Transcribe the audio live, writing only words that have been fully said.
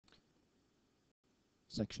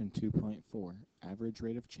Section 2.4, Average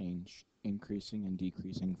Rate of Change, Increasing and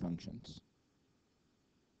Decreasing Functions.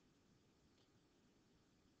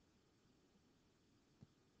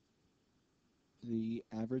 The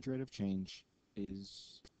average rate of change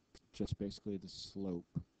is just basically the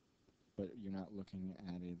slope, but you're not looking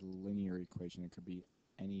at a linear equation. It could be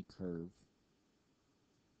any curve.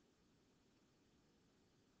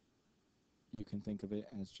 You can think of it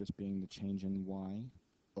as just being the change in y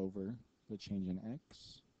over the change in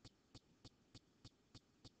x.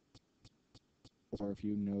 Or if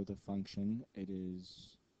you know the function, it is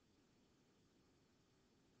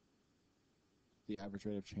the average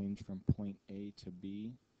rate of change from point A to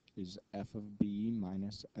B is f of b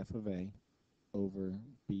minus f of a over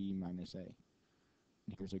b minus a.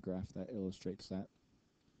 Here's a graph that illustrates that.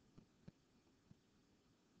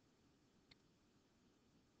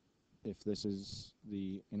 If this is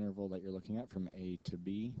the interval that you're looking at from A to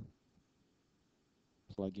B,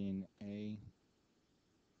 plug in A,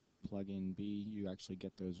 plug in B, you actually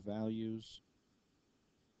get those values.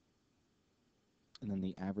 And then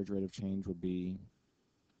the average rate of change would be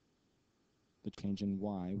the change in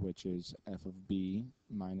y, which is f of b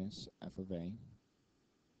minus f of a,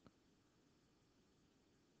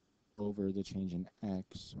 over the change in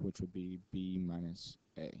x, which would be b minus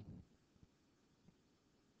a.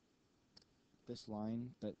 This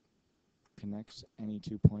line that connects any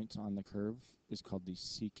 2 points on the curve is called the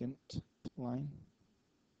secant line.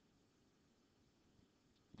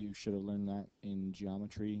 You should have learned that in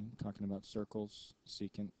geometry, talking about circles.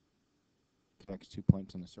 Secant connects 2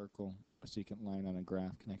 points on the circle. A secant line on a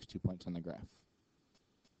graph connects 2 points on the graph.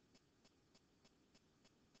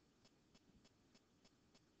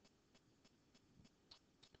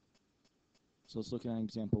 So let's look at an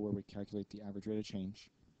example where we calculate the average rate of change.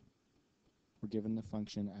 We're given the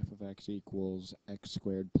function f of x equals x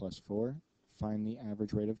squared plus 4. Find the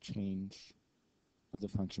average rate of change of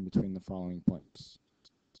the function between the following points,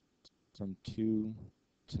 from 2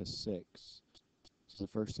 to 6. So the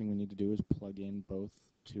first thing we need to do is plug in both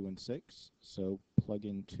 2 and 6. So plug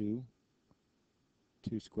in 2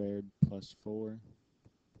 squared plus 4.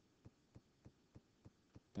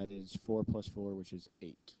 That is 4 plus 4, which is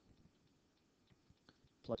 8.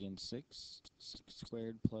 Plug in 6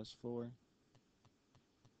 squared plus 4.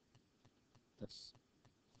 That's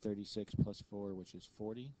 36 plus 4, which is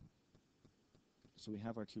 40. So we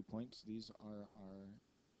have our 2 points. These are our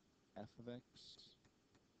f of x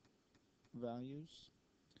values.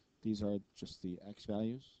 These are just the x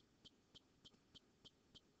values.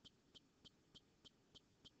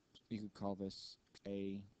 You could call this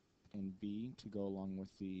a and b to go along with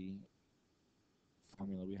the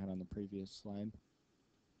formula we had on the previous slide.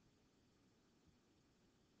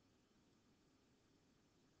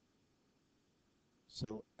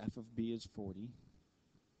 So f of b is 40,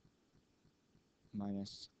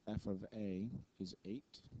 minus f of a is 8,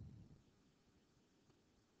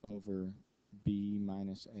 over b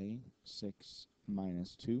minus a, 6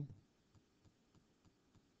 minus 2.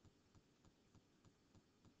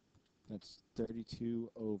 That's 32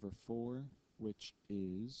 over 4, which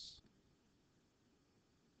is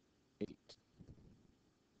 8.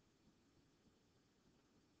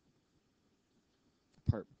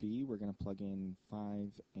 Part B, we're going to plug in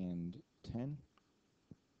 5 and 10.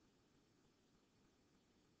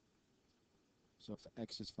 So if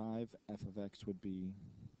x is 5, f of x would be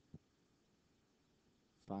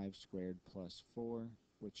 5 squared plus 4,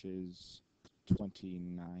 which is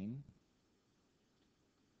 29.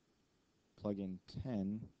 Plug in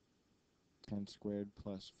 10. 10 squared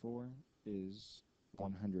plus 4 is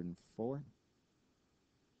 104.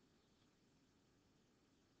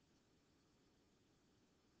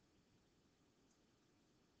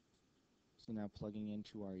 So now plugging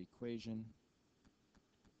into our equation,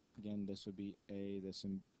 again, this would be A, this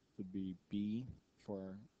would be B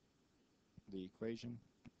for the equation.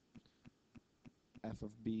 F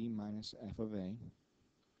of B minus F of A,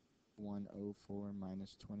 104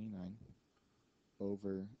 minus 29,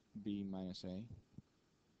 over B minus A,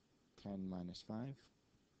 10 minus 5.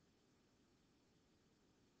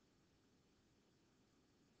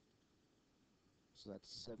 So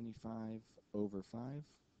that's 75 over 5.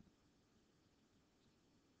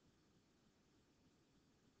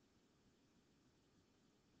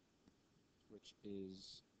 Which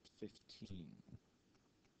is 15.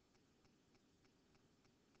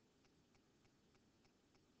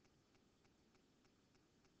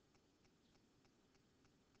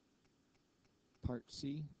 Part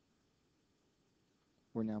C,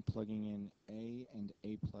 we're now plugging in A and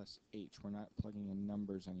A plus H. We're not plugging in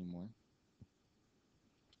numbers anymore.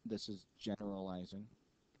 This is generalizing.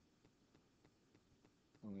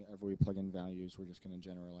 whenever we plug in values, we're just going to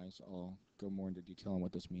generalize. I'll go more into detail on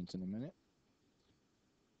what this means in a minute.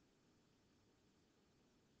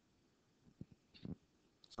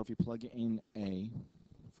 So if you plug in a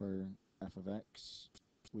for f of x,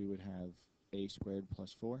 we would have a squared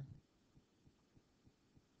plus 4.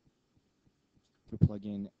 If we plug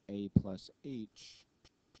in a plus h,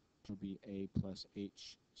 it would be a plus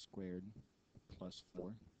h squared plus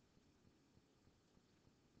 4.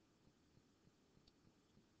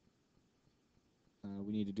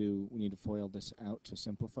 We need to FOIL this out to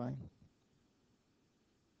simplify.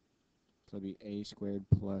 So it'll be a squared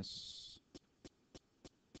plus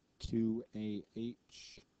 2ah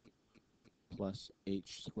plus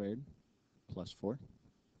h squared plus 4.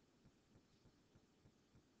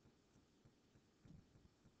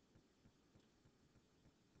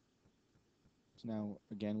 So now,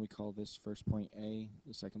 again, we call this first point A,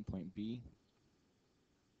 the second point B.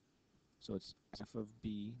 So it's f of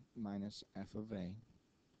B minus f of A.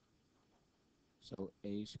 So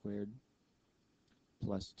a squared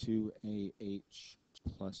plus 2ah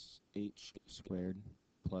plus h squared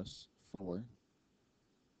plus 4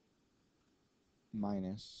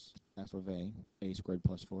 minus f of a squared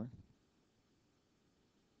plus 4.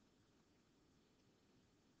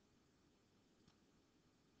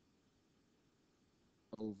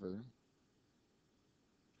 Over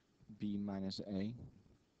b minus a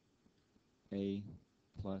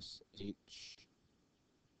plus h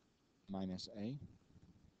minus a.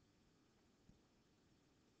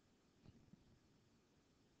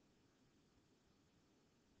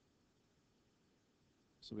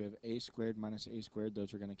 So we have a squared minus a squared,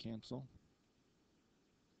 those are going to cancel.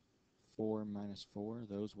 4 minus 4,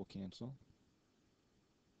 those will cancel.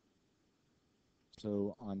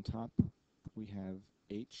 So on top, we have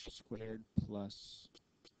h squared plus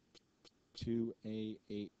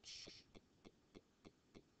 2ah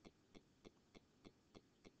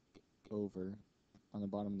over, on the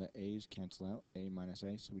bottom the a's cancel out, a minus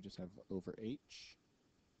a, so we just have over h.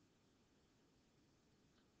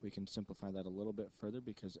 We can simplify that a little bit further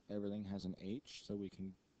because everything has an h, so we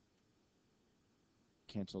can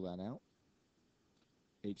cancel that out.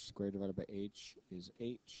 H squared divided by h is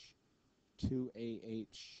h. 2ah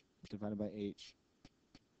divided by h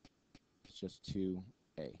is just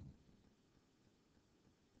 2a.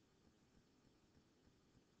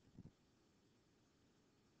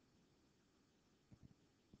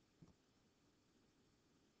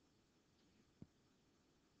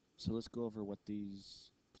 So let's go over what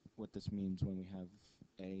this means when we have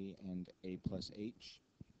a and a plus h.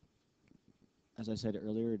 As I said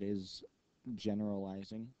earlier, it is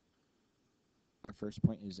generalizing. Our first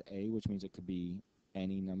point is a, which means it could be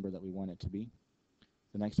any number that we want it to be.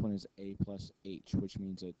 The next one is a plus h, which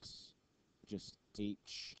means it's just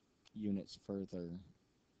h units further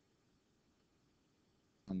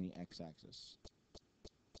on the x-axis.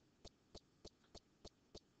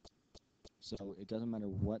 So it doesn't matter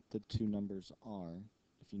what the two numbers are.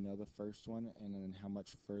 If you know the first one and then how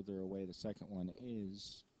much further away the second one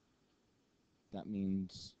is, that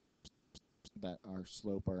means that our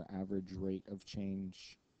slope, our average rate of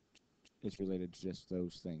change, is related to just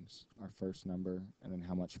those things. Our first number and then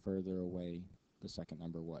how much further away the second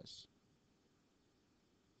number was.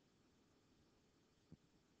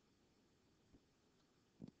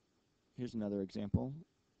 Here's another example.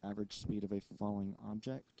 Average speed of a falling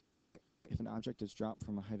object. If an object is dropped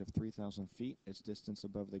from a height of 3,000 feet, its distance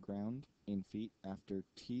above the ground in feet after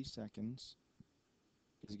t seconds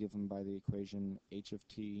is given by the equation h of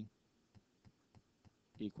t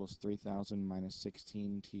equals 3,000 minus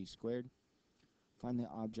 16t squared. Find the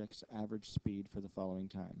object's average speed for the following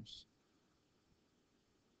times.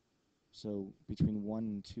 So between 1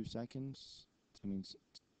 and 2 seconds, that means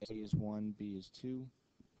a is 1, b is 2.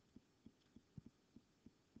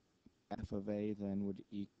 F of a then would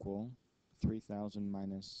equal 3,000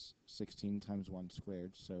 minus 16 times 1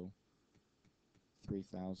 squared, so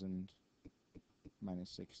 3,000 minus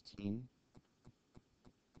 16,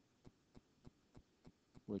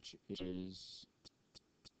 which is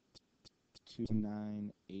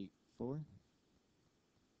 2984.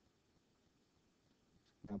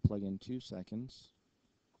 Now plug in 2 seconds.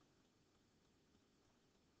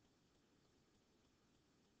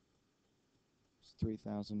 It's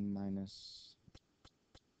 3,000 minus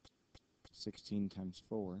 16 times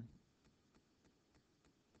 4.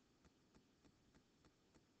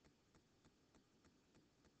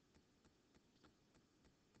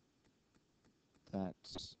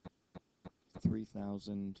 That's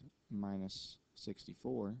 3,000 minus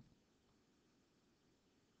 64,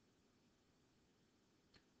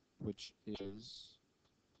 which is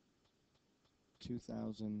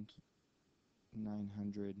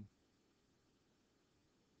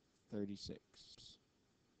 2,936.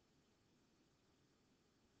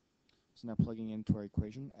 So now plugging into our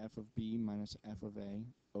equation, f of b minus f of a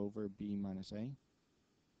over b minus a.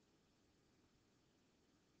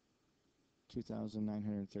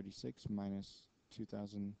 2,936 minus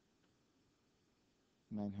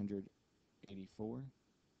 2,984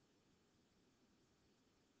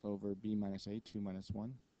 over b minus a, 2 minus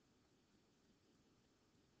 1.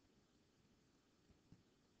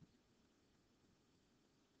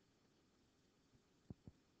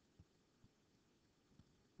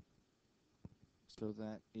 So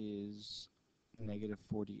that is negative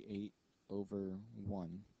 48 over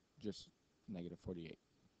 1, just negative 48.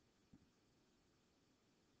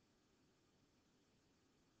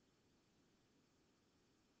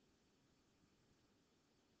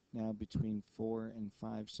 Now between 4 and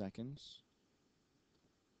 5 seconds,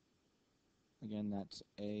 again that's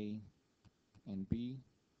A and B.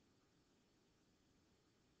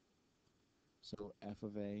 So f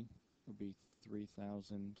of A would be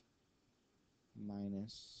 3,000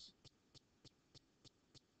 minus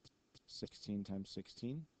 16 times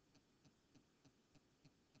 16.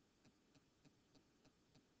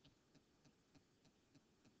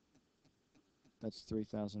 That's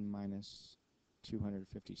 3,000 minus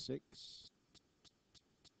 256.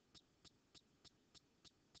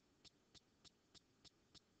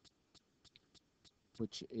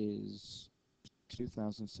 Which is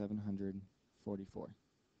 2,744.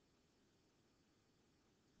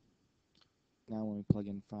 Now when we plug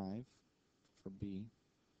in 5 for B,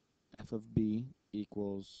 f of B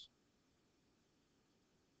equals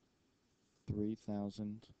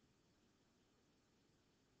 3,000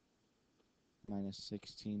 minus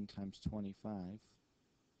 16 times 25.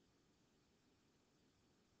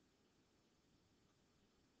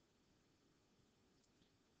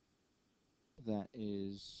 That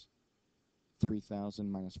is 3,000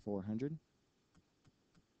 minus 400.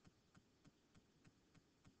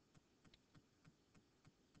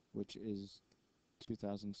 Which is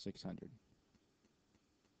 2,600.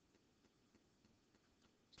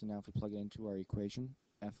 So now if we plug it into our equation,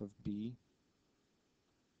 f of B,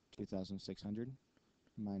 2,600,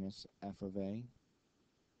 minus f of A,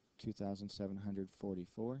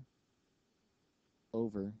 2,744,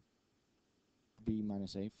 over B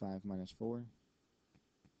minus A, 5 minus 4,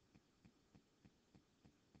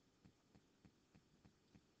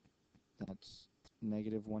 that's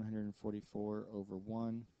negative 144 over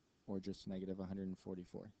 1, or just negative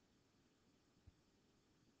 144.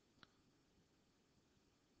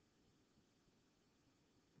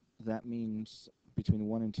 That means between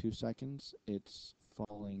 1 and 2 seconds, it's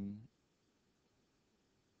falling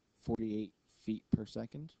 48 feet per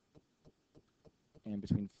second. And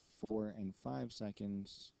between 4 and 5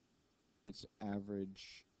 seconds, its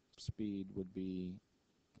average speed would be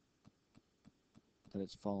that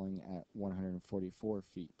it's falling at 144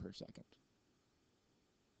 feet per second.